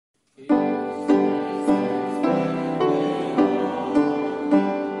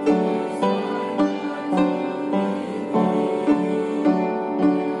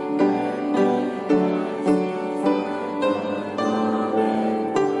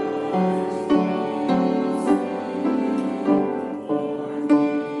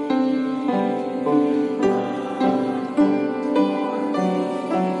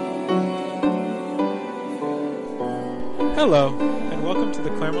Hello, and welcome to the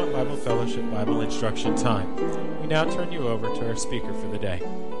Claremont Bible Fellowship Bible Instruction Time. We now turn you over to our speaker for the day.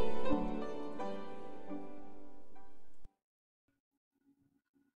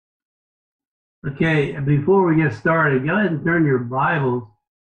 Okay, before we get started, go ahead and turn your Bibles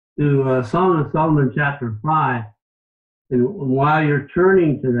to Song of Solomon chapter 5. And while you're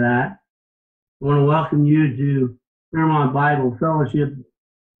turning to that, I want to welcome you to Claremont Bible Fellowship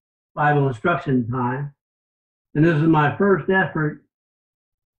Bible Instruction Time. And this is my first effort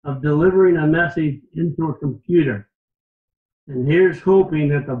of delivering a message into a computer. And here's hoping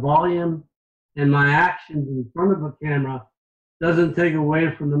that the volume and my actions in front of a camera doesn't take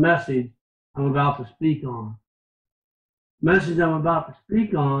away from the message I'm about to speak on. The message I'm about to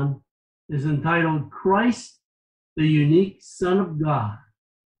speak on is entitled, Christ, the Unique Son of God.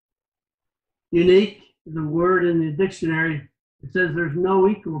 Unique is a word in the dictionary that says there's no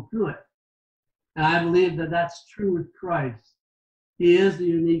equal to it. And I believe that that's true with Christ. He is the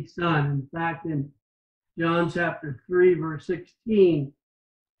unique Son. In fact, in John chapter 3, verse 16,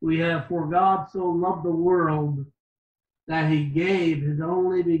 we have, for God so loved the world that he gave his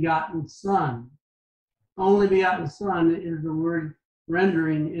only begotten Son. Only begotten Son is the word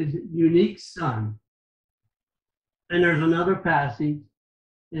rendering is unique Son. And there's another passage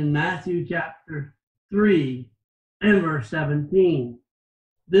in Matthew chapter 3 and verse 17.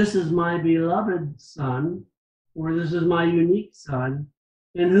 This is my beloved Son, or this is my unique Son,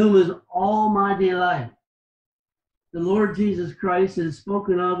 in whom is all my delight. The Lord Jesus Christ is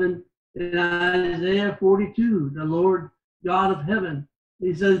spoken of in Isaiah 42, the Lord God of heaven.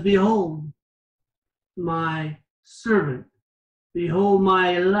 He says, behold, my servant, behold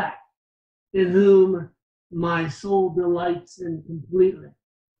my elect, in whom my soul delights in completely.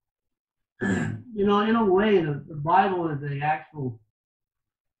 You know, in a way, the Bible is the actual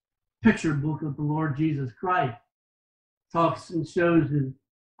picture book of the Lord Jesus Christ. Talks and shows his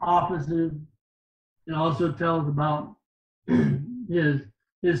offices. It also tells about his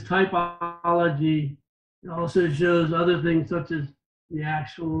typology. It also shows other things such as the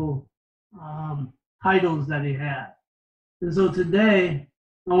actual titles that he had. And so today,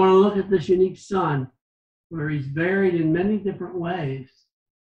 I want to look at this unique Son, where he's varied in many different ways.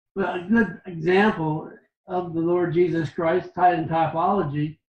 But a good example of the Lord Jesus Christ in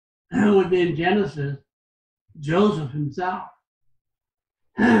typology would be in Genesis, Joseph himself.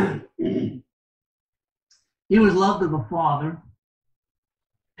 He was loved of the Father,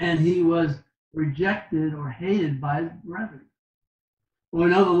 and he was rejected or hated by his brethren. We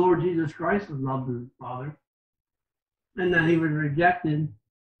know the Lord Jesus Christ was loved of his Father, and that he was rejected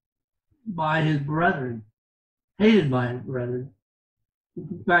by his brethren, hated by his brethren.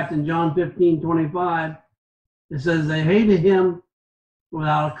 In fact, in John 15:25, it says they hated him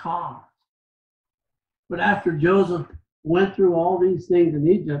without a cause. But after Joseph went through all these things in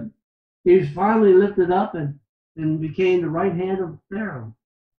Egypt, he was finally lifted up and became the right hand of Pharaoh.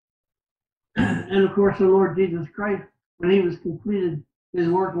 And of course, the Lord Jesus Christ, when he was completed his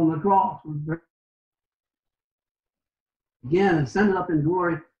work on the cross, was again ascended up in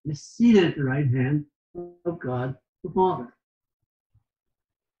glory and is seated at the right hand of God the Father.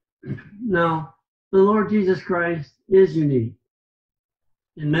 Now, the Lord Jesus Christ is unique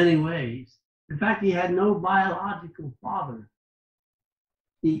in many ways. In fact, he had no biological father.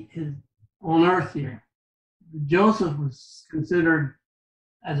 He is on earth here. Joseph was considered,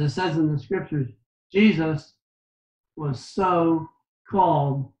 as it says in the scriptures, Jesus was so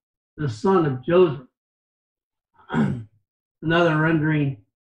called the son of Joseph. Another rendering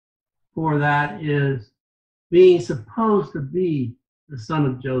for that is being supposed to be the son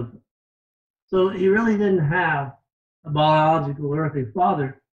of Joseph. So he really didn't have a biological earthly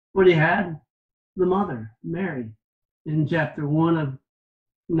father, but he had the mother, Mary, in chapter 1 of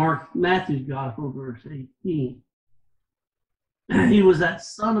Matthew's Gospel, verse 18. He was that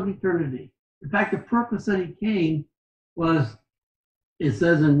son of eternity. In fact, the purpose that he came was, it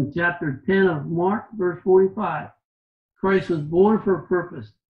says in chapter 10 of Mark, verse 45, Christ was born for a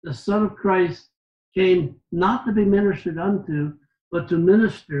purpose. The Son of Christ came not to be ministered unto, but to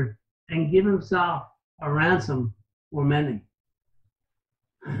minister and give himself a ransom for many.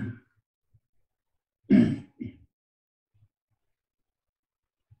 In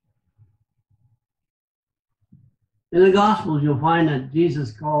the Gospels, you'll find that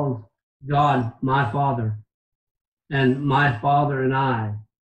Jesus calls God my Father and my Father and I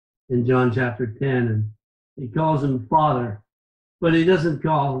in John chapter 10. And he calls him Father, but he doesn't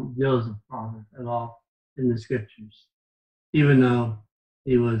call Joseph Father at all in the scriptures, even though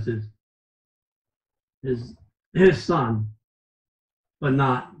he was his son, but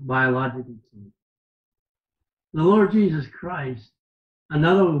not biological son. The Lord Jesus Christ,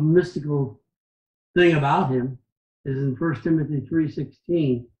 another mystical thing about him is in 1 Timothy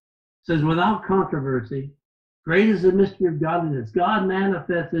 3:16, says, without controversy, great is the mystery of godliness. God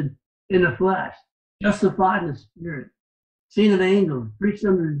manifested in the flesh, justified in the spirit, seen of angels, preached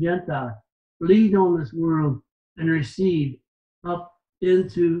unto the Gentiles, believed on this world, and received up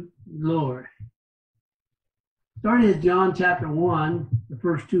into glory. Starting at John chapter 1, the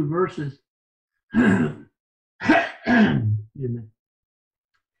first two verses,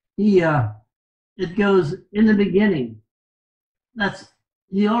 it goes, in the beginning.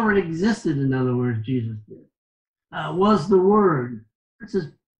 He already existed, in other words, Jesus did. Was the Word. That's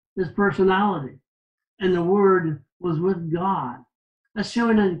his personality. And the Word was with God. That's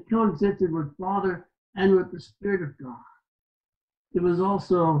showing that he coexisted with Father and with the Spirit of God. It was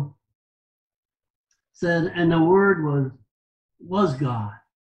also said, and the Word was God.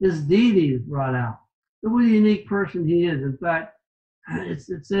 His deity is brought out. What a unique person he is. In fact, it's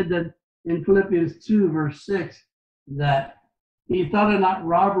said that in Philippians 2, verse 6, that he thought it not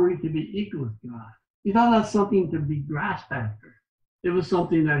robbery to be equal with God. He thought that's something to be grasped after. It was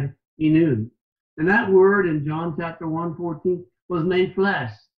something that he knew. And that word in John chapter 1:14 was made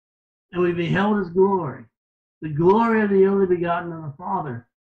flesh, and we beheld his glory, the glory of the only begotten of the Father,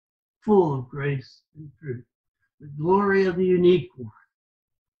 full of grace and truth, the glory of the unique one.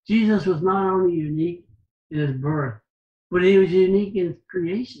 Jesus was not only unique in his birth, but he was unique in his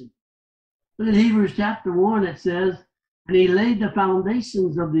creation. Look at Hebrews chapter 1, it says, and he laid the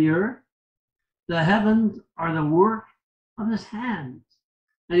foundations of the earth. The heavens are the work of his hands,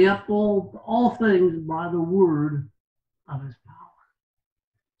 and he upholds all things by the word of his power.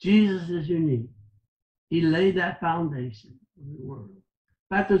 Jesus is unique. He laid that foundation of the world.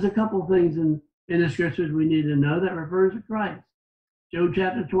 In fact, there's a couple things in the scriptures we need to know that refers to Christ. Job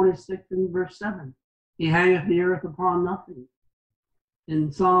chapter 26 and verse 7. He hangeth the earth upon nothing.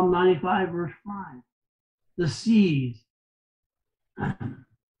 In Psalm 95 verse 5. The seas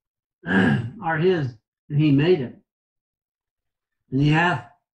are his, and he made it. And he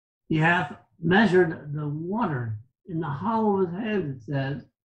hath measured the water in the hollow of his hand, it says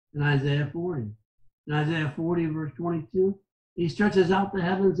in Isaiah 40. In Isaiah 40 verse 22, he stretches out the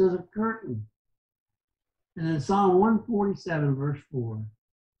heavens as a curtain. And in Psalm 147 verse 4,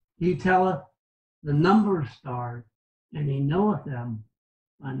 he telleth the number of stars, and he knoweth them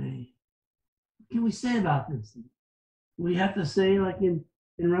by name. What can we say about this? We have to say, like in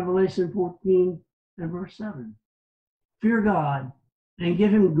Revelation 14 and verse 7, fear God and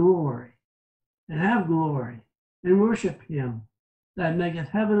give him glory, and have glory, and worship him that maketh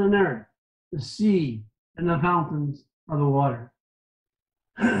heaven and earth, the sea, and the fountains of the water.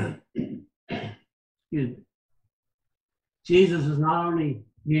 Excuse me. Jesus is not only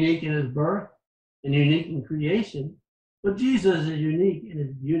unique in his birth and unique in creation, but Jesus is unique in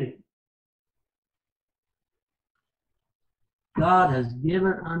his beauty. God has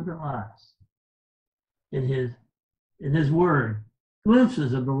given unto us in his word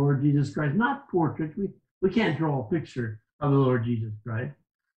glimpses of the Lord Jesus Christ, not portraits. We can't draw a picture of the Lord Jesus Christ,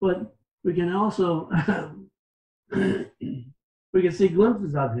 but we can also we can see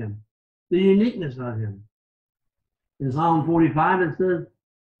glimpses of him, the uniqueness of him. In Psalm 45 it says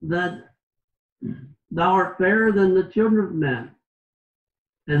that thou art fairer than the children of men,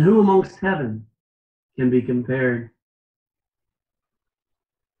 and who amongst heaven can be compared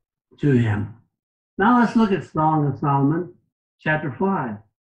to him? Now let's look at Song of Solomon, chapter 5.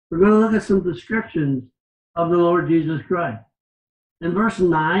 We're going to look at some descriptions of the Lord Jesus Christ. In verse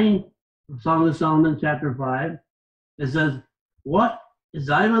 9 of Song of Solomon, chapter 5, it says, what is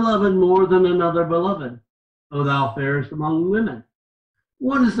thy beloved more than another beloved, O thou fairest among women?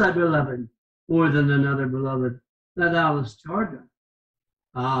 What is thy beloved more than another beloved that thou hast charged of?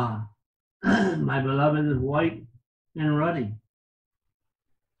 Ah, my beloved is white and ruddy,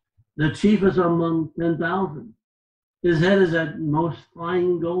 the chiefest among 10,000. His head is at most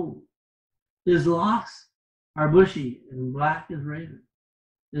fine gold. His locks are bushy and black as raven.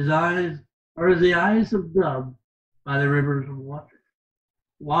 His eyes are as the eyes of doves by the rivers of water,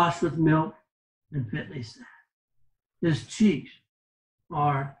 washed with milk and fitly sad. His cheeks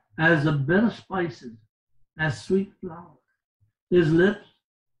are as a bed of spices, as sweet flowers. His lips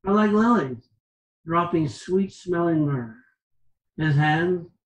are like lilies, dropping sweet-smelling myrrh. His hands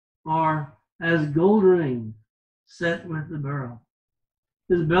are as gold rings set with the beryl.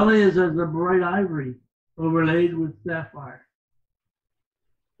 His belly is as a bright ivory overlaid with sapphire.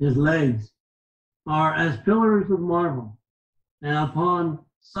 His legs are as pillars of marble, and upon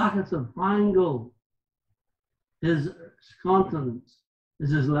sockets of fine gold. His countenance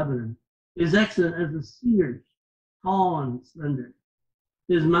is as Lebanon. His excellent as the cedars tall and slender.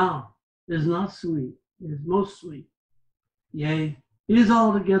 His mouth is not sweet, it is most sweet. Yea, he is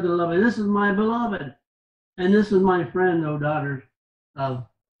altogether lovely. This is my beloved, and this is my friend, O daughters of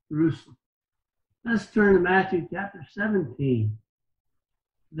Jerusalem. Let's turn to Matthew chapter 17.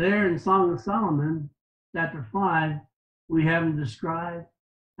 There in Song of Solomon, chapter 5, we have him described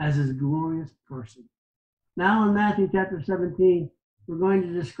as his glorious person. Now in Matthew chapter 17, we're going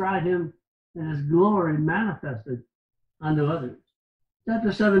to describe him and his glory manifested unto others.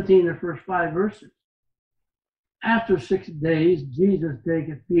 Chapter 17, the first 5 verses. After 6 days, Jesus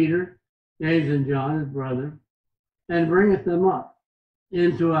taketh Peter, James, and John, his brother, and bringeth them up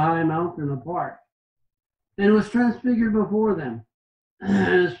into a high mountain apart, and was transfigured before them.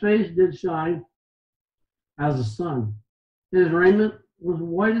 And his face did shine as the sun. His raiment was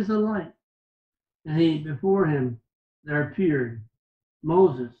white as the light. And before him there appeared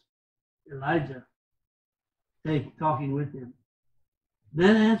Moses, Elijah, talking with him.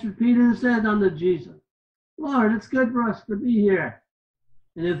 Then answered Peter and said unto Jesus, Lord, it's good for us to be here.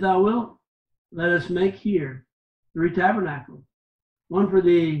 And if thou wilt, let us make here 3 tabernacles, one for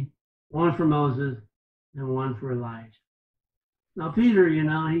thee, one for Moses, and one for Elijah. Now, Peter,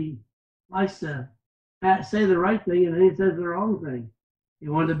 he likes to say the right thing, and then he says the wrong thing. He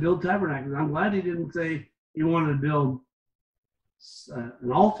wanted to build tabernacles. I'm glad he didn't say he wanted to build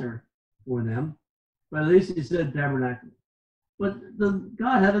an altar for them, but at least he said tabernacle. But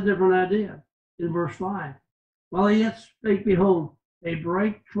God had a different idea in verse 5. While he yet spake, behold, a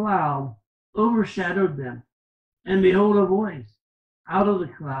bright cloud overshadowed them, and behold, a voice out of the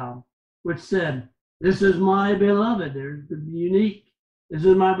cloud, which said, This is my beloved. There's the unique. This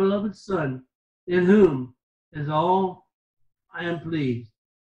is my beloved Son, in whom is all I am pleased.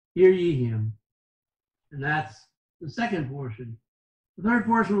 Hear ye him. And that's the second portion. The third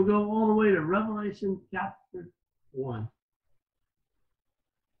portion will go all the way to Revelation chapter 1.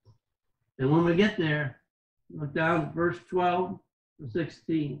 And when we get there, look down at verse 12 to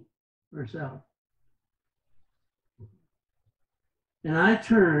 16 ourselves. And I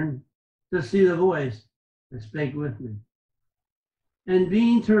turned to see the voice that spake with me. And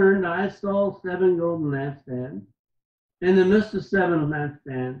being turned, I saw 7 golden lampstands. In the midst of 7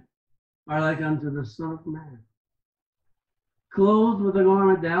 lampstands are like unto the Son of Man, clothed with a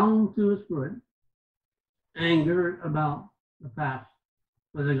garment down to his foot, and girt about the paps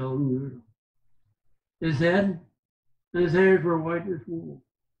with a golden girdle. His head and his hairs were white as wool,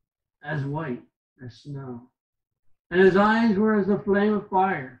 as white as snow. And his eyes were as a flame of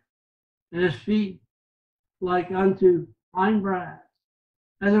fire, and his feet like unto fine brass,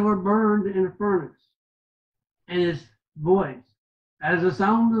 as it were burned in a furnace. And his voice as the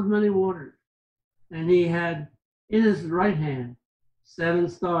sound of many waters. And he had in his right hand 7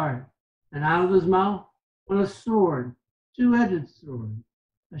 stars, and out of his mouth went a sword, 2-edged sword,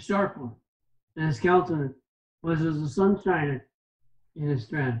 a sharp one. And his countenance was as the sun shineth in his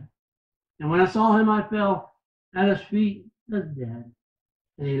strength. And when I saw him, I fell at his feet as dead.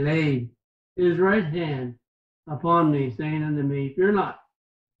 And he laid his right hand upon me, saying unto me, Fear not,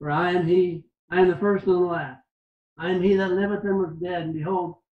 for I am he, I am the first and the last. I am he that liveth and was dead, and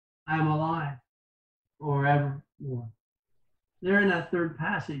behold, I am alive forevermore. There in that third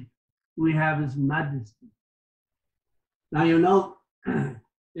passage, we have his majesty. Now you know,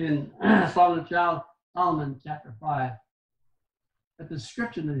 in Song of Solomon, chapter 5, that the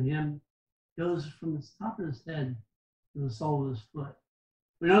description of him goes from the top of his head to the sole of his foot.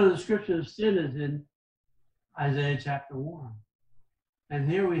 We know the description of sin is in Isaiah chapter 1. And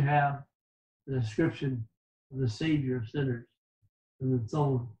here we have the description of the Savior of sinners, from the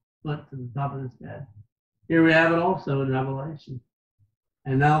sole of his foot to the top of his head. Here we have it also in Revelation.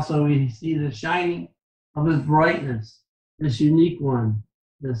 And also we see the shining of his brightness, this unique one,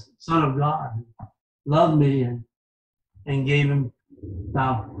 this Son of God, loved me and gave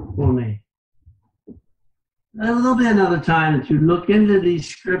himself for me. There'll be another time that you look into these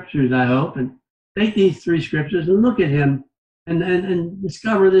scriptures, I hope, and take these 3 scriptures and look at him and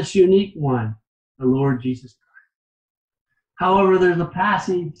discover this unique one, the Lord Jesus Christ. However, there's a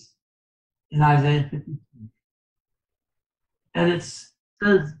passage in Isaiah 53, and it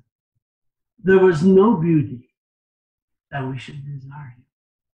says, there was no beauty that we should desire him.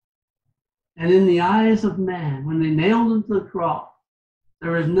 And in the eyes of man, when they nailed him to the cross,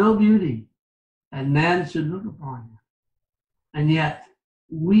 there is no beauty that man should look upon him. And yet,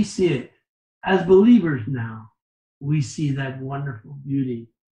 we see it. As believers now, we see that wonderful beauty,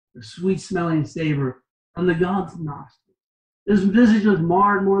 the sweet-smelling savor from the God's nostrils. His visage was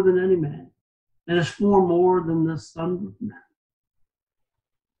marred more than any man, and his form more than the Son of Man.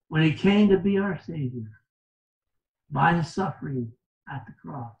 When he came to be our Savior, by his suffering at the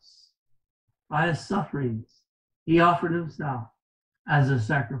cross. By his sufferings, he offered himself as a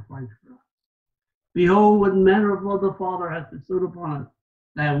sacrifice for us. Behold, what manner of love the Father hath bestowed upon us,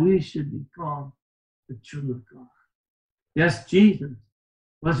 that we should be called the children of God. Yes, Jesus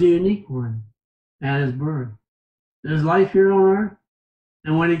was a unique one at his birth, his life here on earth,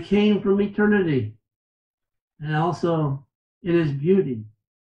 and when he came from eternity, and also in his beauty.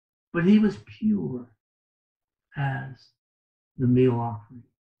 But he was pure as the meal offering.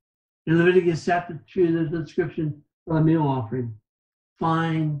 In Leviticus chapter 2, there's a description of a meal offering.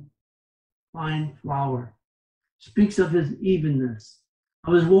 Fine flour. Speaks of his evenness,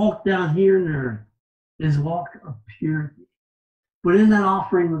 of his walk down here in earth, his walk of purity. But in that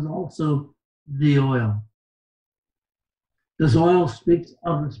offering was also the oil. This oil speaks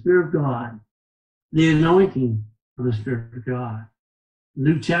of the Spirit of God, the anointing of the Spirit of God.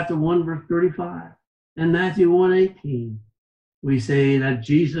 Luke chapter 1, verse 35, and Matthew 1:18, we say that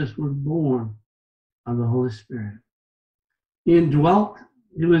Jesus was born of the Holy Spirit. He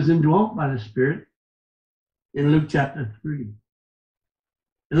was indwelt by the Spirit in Luke chapter 3.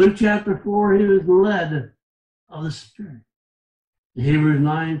 In Luke chapter 4, he was led of the Spirit. In Hebrews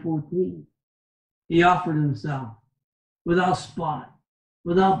 9:14, he offered himself without spot,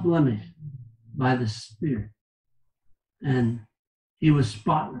 without blemish, by the Spirit. And he was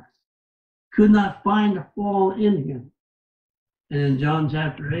spotless, could not find a flaw in him. And in John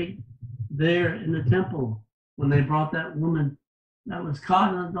chapter 8, there in the temple, when they brought that woman that was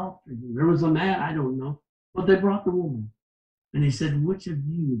caught in adultery, there was a man, I don't know, but they brought the woman. And he said, which of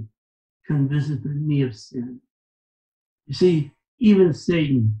you can visit me of sin? You see, even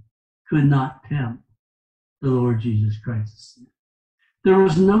Satan could not tempt the Lord Jesus Christ. There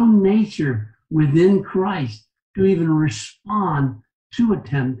was no nature within Christ to even respond to a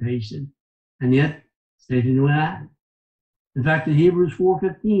temptation, and yet Satan went at it. In fact, in Hebrews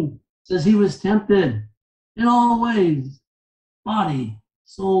 4:15 says he was tempted in all ways, body,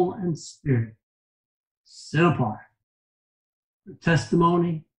 soul, and spirit, set apart. The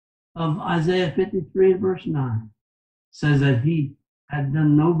testimony of Isaiah 53 verse 9 says that he had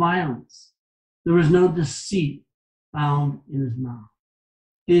done no violence. There was no deceit found in his mouth.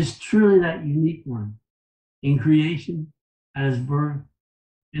 He is truly that unique one in creation, at his birth,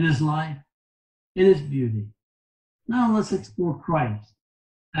 in his life, in his beauty. Now let's explore Christ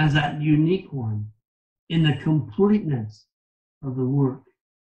as that unique one in the completeness of the work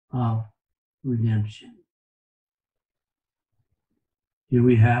of redemption. Here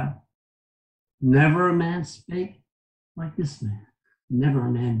we have, never a man spake like this man. Never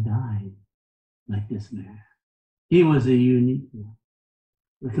a man died like this man. He was a unique one.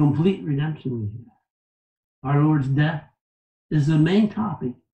 The complete redemption we have. Our Lord's death is the main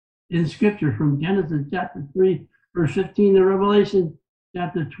topic in Scripture from Genesis chapter 3, verse 15 to Revelation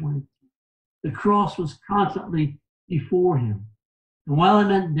chapter 20. The cross was constantly before him. And while it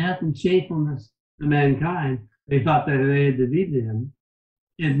meant death and shamefulness to mankind, they thought that they had defeated him.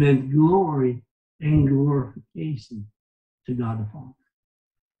 It meant glory and glorification to God the Father.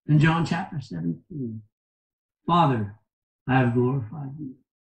 In John chapter 17, Father, I have glorified you.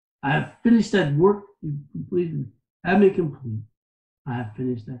 I have finished that work you completed. Have me complete. I have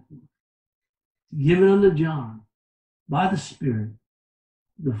finished that work. Given unto John by the Spirit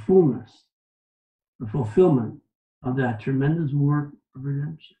the fullness, the fulfillment of that tremendous work of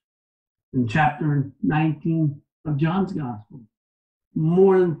redemption. In chapter 19 of John's Gospel,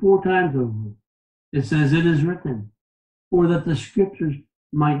 more than 4 times over, it says, it is written, for that the Scriptures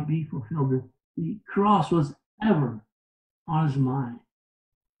might be fulfilled. The cross was ever on his mind.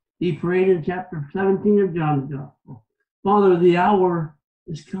 He prayed in chapter 17 of John's Gospel, Father, the hour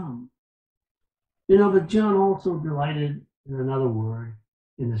is come. You know, but John also delighted in another word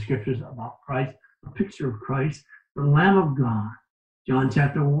in the Scriptures about Christ, a picture of Christ, the Lamb of God. John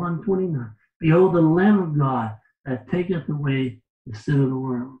chapter 1:29. Behold, the Lamb of God that taketh away the sin of the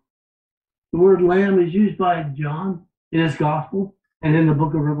world. The word Lamb is used by John in his Gospel and in the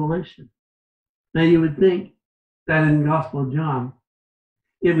book of Revelation. Now you would think that in the Gospel of John,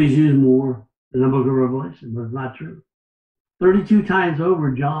 it was used more than the book of Revelation, but it's not true. 32 times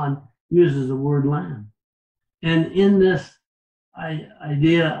over, John uses the word Lamb. And in this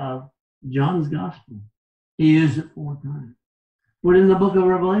idea of John's Gospel, he used it 4 times. But in the book of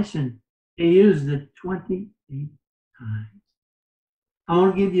Revelation, he used it 28 times. I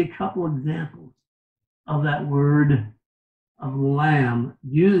want to give you a couple examples of that word of lamb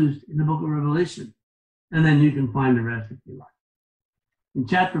used in the book of Revelation. And then you can find the rest if you like. In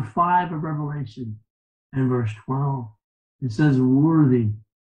chapter 5 of Revelation and verse 12, it says, worthy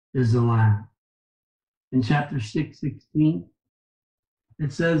is the Lamb. In chapter 6:16,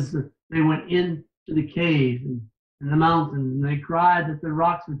 it says that they went into the cave and the mountains, and they cried that the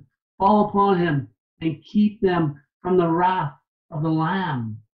rocks would fall upon him and keep them from the wrath of the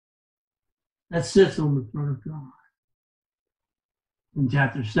Lamb that sits on the throne of God. In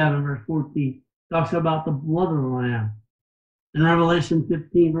chapter 7, verse 14, talks about the blood of the Lamb. In Revelation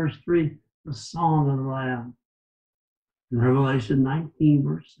 15, verse 3, the song of the Lamb. In Revelation 19,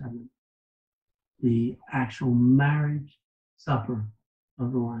 verse 7, the actual marriage supper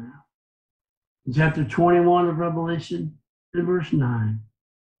of the Lamb. In chapter 21 of Revelation, in verse 9,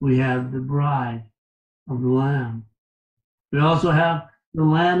 we have the bride of the Lamb. We also have the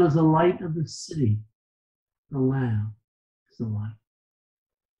Lamb as the light of the city. The Lamb is the light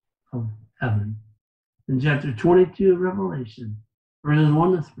of heaven. In chapter 22 of Revelation, verses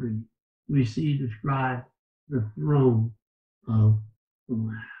 1 to 3, we see described the throne of the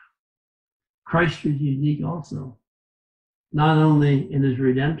Lamb. Christ was unique also, not only in his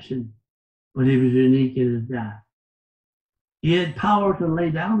redemption, but he was unique in his death. He had power to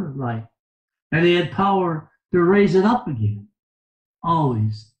lay down his life, and he had power to raise it up again,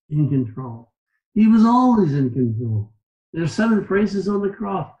 always in control. He was always in control. There's 7 phrases on the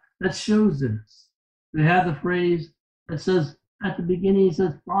cross that shows this. We have the phrase that says, at the beginning, he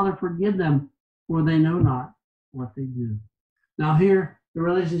says, Father, forgive them, for they know not what they do. Now here, the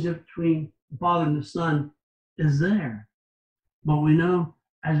relationship between the Father and the Son is there. But we know,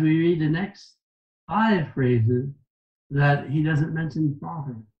 as we read the next 5 phrases, that he doesn't mention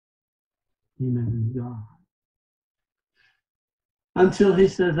Father. He mentions God. Until he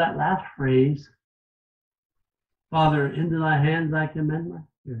says that last phrase, Father, into thy hands I commend my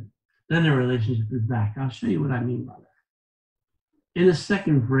spirit. Then the relationship is back. I'll show you what I mean by that. In the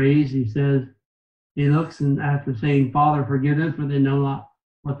second phrase, he says, he looks and after saying, Father, forgive them, for they know not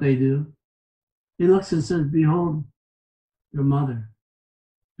what they do. He looks and says, behold your mother.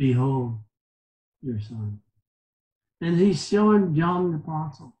 Behold your son. And he's showing John the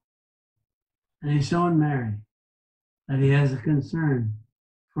Apostle, and he's showing Mary that he has a concern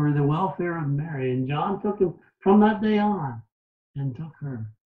for the welfare of Mary. And John took him from that day on and took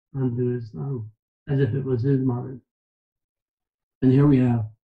her unto his throne, as if it was his mother. And here we have,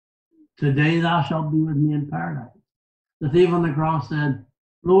 today thou shalt be with me in paradise. The thief on the cross said,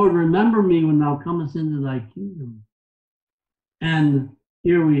 Lord, remember me when thou comest into thy kingdom. And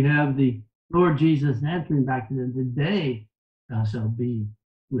here we have the Lord Jesus answering back to them, today thou shalt be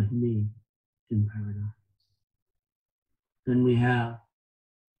with me in paradise. Then we have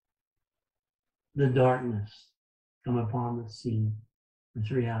the darkness come upon the scene for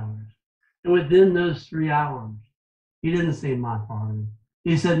 3 hours. And within those 3 hours, he didn't say, my Father.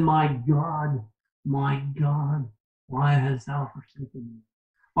 He said, my God, why hast thou forsaken me?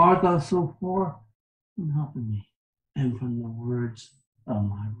 Art thou so far from helping me and from the words of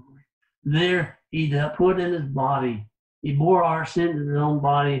my Lord? There he put in his body. He bore our sins in his own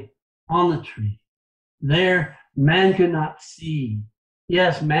body on the tree. There, man could not see.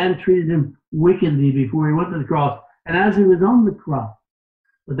 Yes, man treated him wickedly before he went to the cross. And as he was on the cross,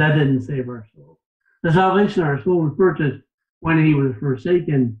 but that didn't save our soul. The salvation of our soul was purchased when he was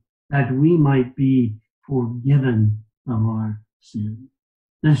forsaken, that we might be forgiven of our sin.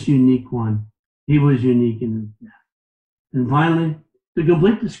 This unique one, he was unique in his death. And finally, to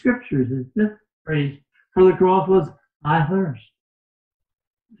complete the scriptures, his 5th phrase from the cross was, I thirst.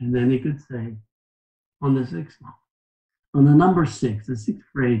 And then he could say, on the 6th one, on the number 6, the 6th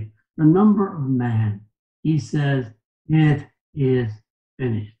phrase, the number of man, he says, it is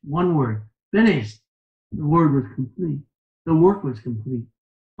finished. One word, finished. The word was complete. The work was complete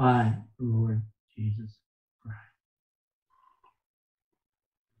by the Lord Jesus Christ.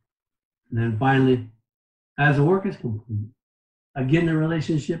 And then finally, as the work is complete, again the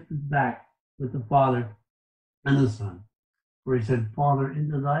relationship is back with the Father and the Son, where he said, Father,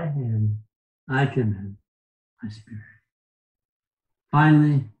 into thy hands I commend my spirit.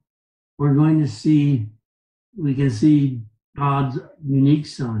 Finally, we're going to see, we can see God's unique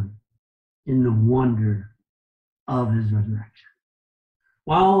Son in the wonder of his resurrection.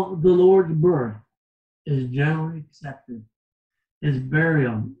 While the Lord's birth is generally accepted, his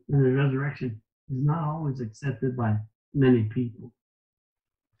burial and his resurrection is not always accepted by many people.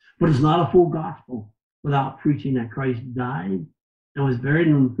 But it's not a full gospel without preaching that Christ died and was buried,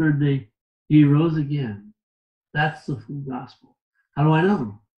 and on the 3rd day he rose again. That's the full gospel. How do I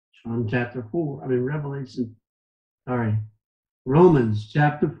know? Romans chapter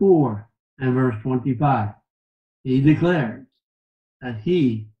 4 and verse 25. He declares that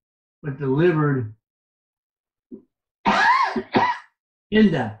he was delivered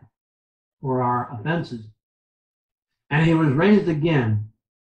in death for our offenses. And he was raised again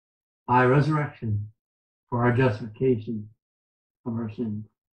by resurrection for our justification of our sins.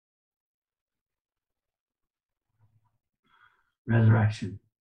 Resurrection.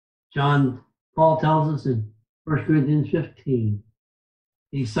 Paul tells us in 1 Corinthians 15,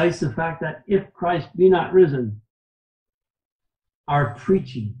 he cites the fact that if Christ be not risen, our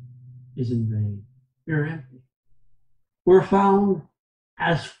preaching is in vain. We're empty. We're found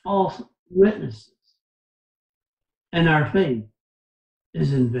as false witnesses, and our faith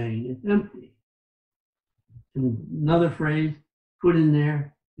is in vain. It's empty. And another phrase put in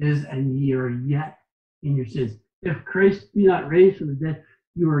there is, and ye are yet in your sins. If Christ be not raised from the dead,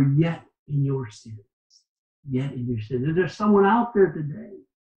 you are yet in your sins. Yet in your sins. Is there someone out there today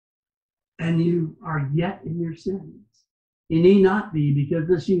and you are yet in your sins? You need not be, because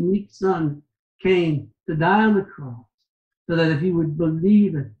this unique Son came to die on the cross so that if you would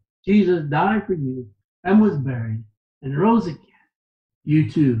believe that Jesus died for you and was buried and rose again, you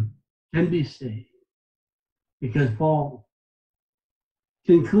too can be saved. Because Paul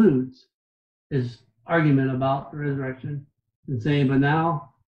concludes his argument about the resurrection and saying, but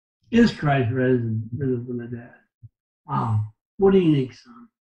now is Christ risen from the dead. Wow, what a unique Son.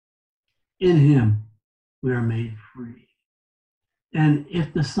 In him we are made free. And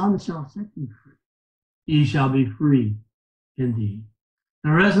if the Son shall set you free, ye shall be free indeed. The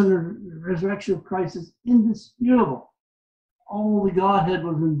resurrection of Christ is indisputable. All the Godhead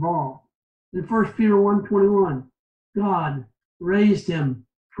was involved. In 1 Peter 1:21, God raised him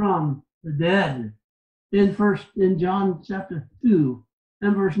from the dead. In John chapter 2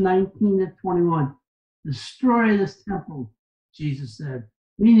 and verse 19 to 21, destroy this temple, Jesus said,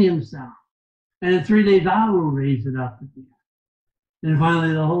 meaning himself. And in 3 days I will raise it up again. And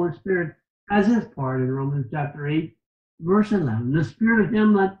finally, the Holy Spirit has his part in Romans chapter 8, verse 11. The Spirit of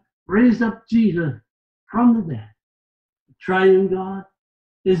him that raised up Jesus from the dead, the triune God,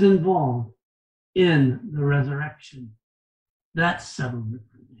 is involved in the resurrection. That settles it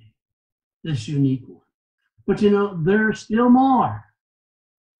for me, this unique one. But you know, there's still more.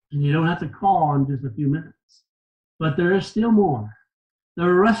 And you don't have to call in just a few minutes. But there is still more. The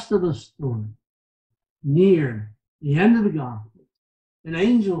rest of the story, near the end of the gospel, an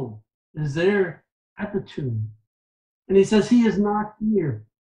angel is there at the tomb. And he says, he is not here.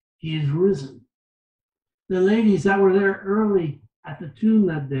 He is risen. The ladies that were there early at the tomb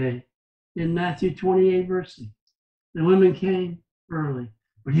that day, in Matthew 28, verse 6, the women came early,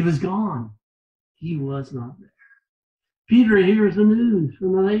 but he was gone. He was not there. Peter hears the news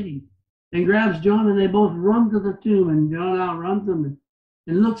from the ladies and grabs John, and they both run to the tomb, and John outruns them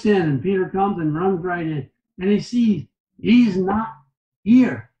and looks in, and Peter comes and runs right in, and he sees he's not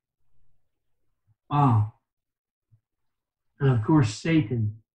here. Wow. And of course,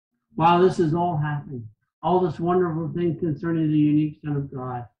 Satan, while this is all happening, all this wonderful thing concerning the unique Son of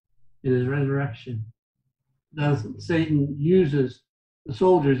God in his resurrection, Satan uses the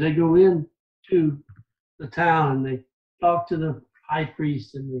soldiers. They go into the town and they talk to the high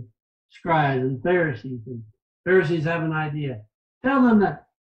priests and the scribes and Pharisees. And Pharisees have an idea. Tell them that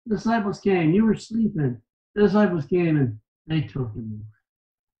the disciples came. You were sleeping. The disciples came and they took him.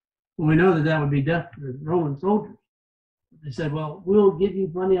 Well, we know that would be death for the Roman soldiers. They said, well, we'll give you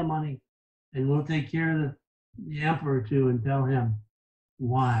plenty of money and we'll take care of the emperor too and tell him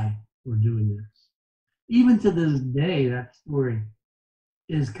why we're doing this. Even to this day, that story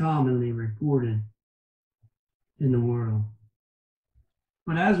is commonly reported in the world.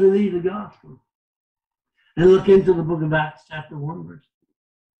 But as we leave the gospel and look into the book of Acts, chapter 1, verse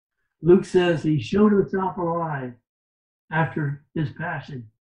 2, Luke says he showed himself alive after his passion.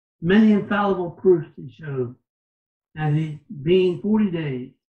 Many infallible proofs he showed. And he, being 40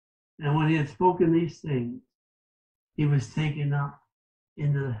 days, and when he had spoken these things, he was taken up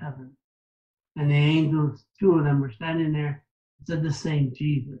into the heaven. And the angels, two of them, were standing there and said, the same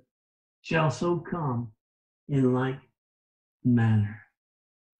Jesus shall so come in like manner.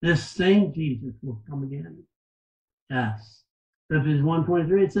 This same Jesus will come again. Yes. Philippians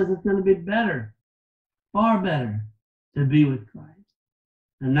 1:23, it says it's going to be better, far better, to be with Christ.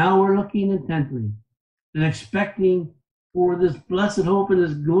 And now we're looking intently and expecting for this blessed hope and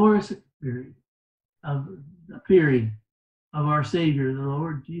this glorious appearing of our Savior, the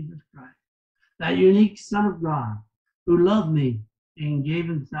Lord Jesus Christ, that unique Son of God who loved me and gave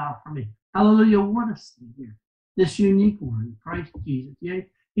himself for me. Hallelujah, what a Savior. This unique one, Christ Jesus. Yeah,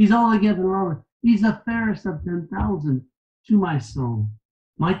 he's altogether lovely. He's the fairest of 10,000 to my soul.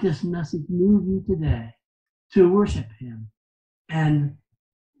 Might this message move you today to worship him and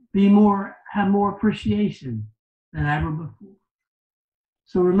have more appreciation than ever before.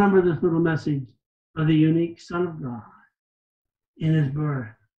 So remember this little message of the unique Son of God in his birth,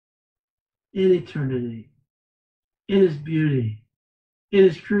 in eternity, in his beauty, in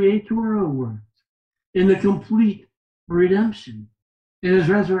his creatorial works, in the complete redemption, in his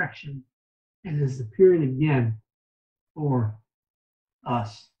resurrection, and his appearing again for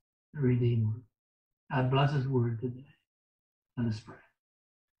us, the Redeemer. God bless his word today. Let us pray.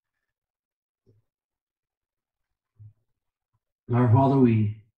 Our Father,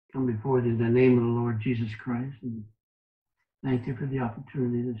 we come before thee in the name of the Lord Jesus Christ, and thank you for the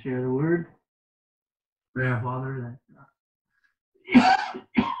opportunity to share the word. Pray, our Father,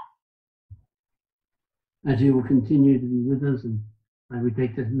 that you will continue to be with us, and as we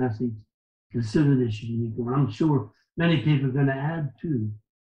take this message, consider this unique one. I'm sure many people are going to add to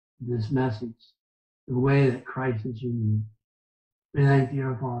this message the way that Christ is unique. We thank you,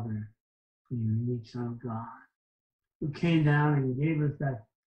 our Father, for your unique Son of God, who came down and gave us that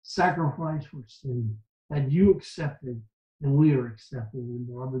sacrifice for sin that you accepted and we are accepting and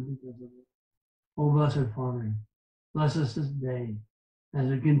beloved because of it. Oh, blessed Father, bless us this day as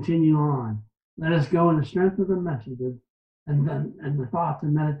we continue on. Let us go in the strength of the message and the thoughts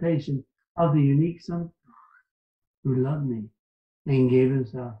and meditation of the unique Son of God who loved me and gave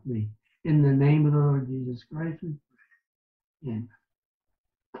himself to me. In the name of the Lord Jesus Christ, we pray. Amen.